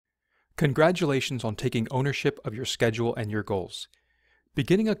Congratulations on taking ownership of your schedule and your goals.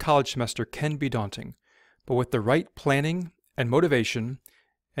 Beginning a college semester can be daunting, but with the right planning and motivation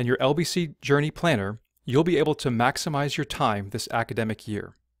and your LBC Journey Planner, you'll be able to maximize your time this academic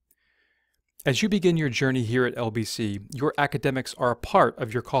year. As you begin your journey here at LBC, your academics are a part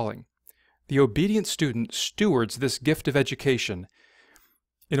of your calling. The obedient student stewards this gift of education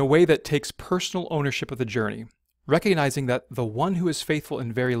in a way that takes personal ownership of the journey, recognizing that the one who is faithful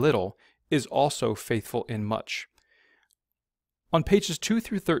in very little is also faithful in much. On pages 2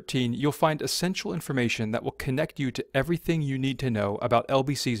 through 13, you'll find essential information that will connect you to everything you need to know about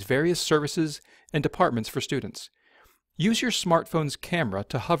LBC's various services and departments for students. Use your smartphone's camera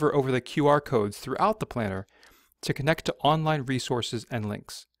to hover over the QR codes throughout the planner to connect to online resources and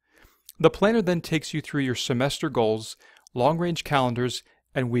links. The planner then takes you through your semester goals, long-range calendars,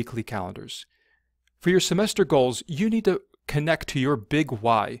 and weekly calendars. For your semester goals, you need to connect to your big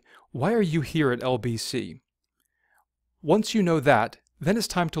why. Why are you here at LBC? Once you know that, then it's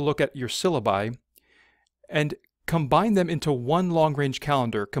time to look at your syllabi and combine them into one long-range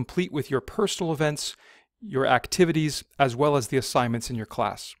calendar, complete with your personal events, your activities, as well as the assignments in your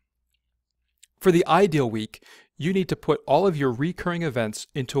class. For the ideal week, you need to put all of your recurring events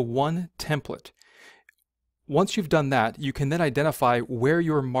into one template. Once you've done that, you can then identify where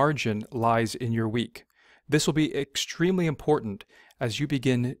your margin lies in your week. This will be extremely important as you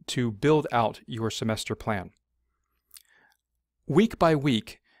begin to build out your semester plan. Week by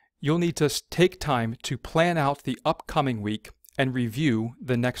week, you'll need to take time to plan out the upcoming week and review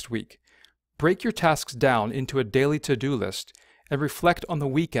the next week. Break your tasks down into a daily to-do list and reflect on the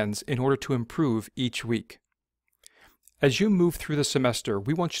weekends in order to improve each week. As you move through the semester,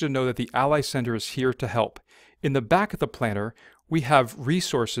 we want you to know that the Ally Center is here to help. In the back of the planner, we have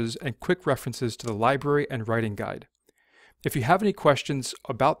resources and quick references to the library and writing guide. If you have any questions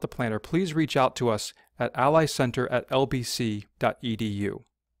about the planner, please reach out to us at allycenter@lbc.edu.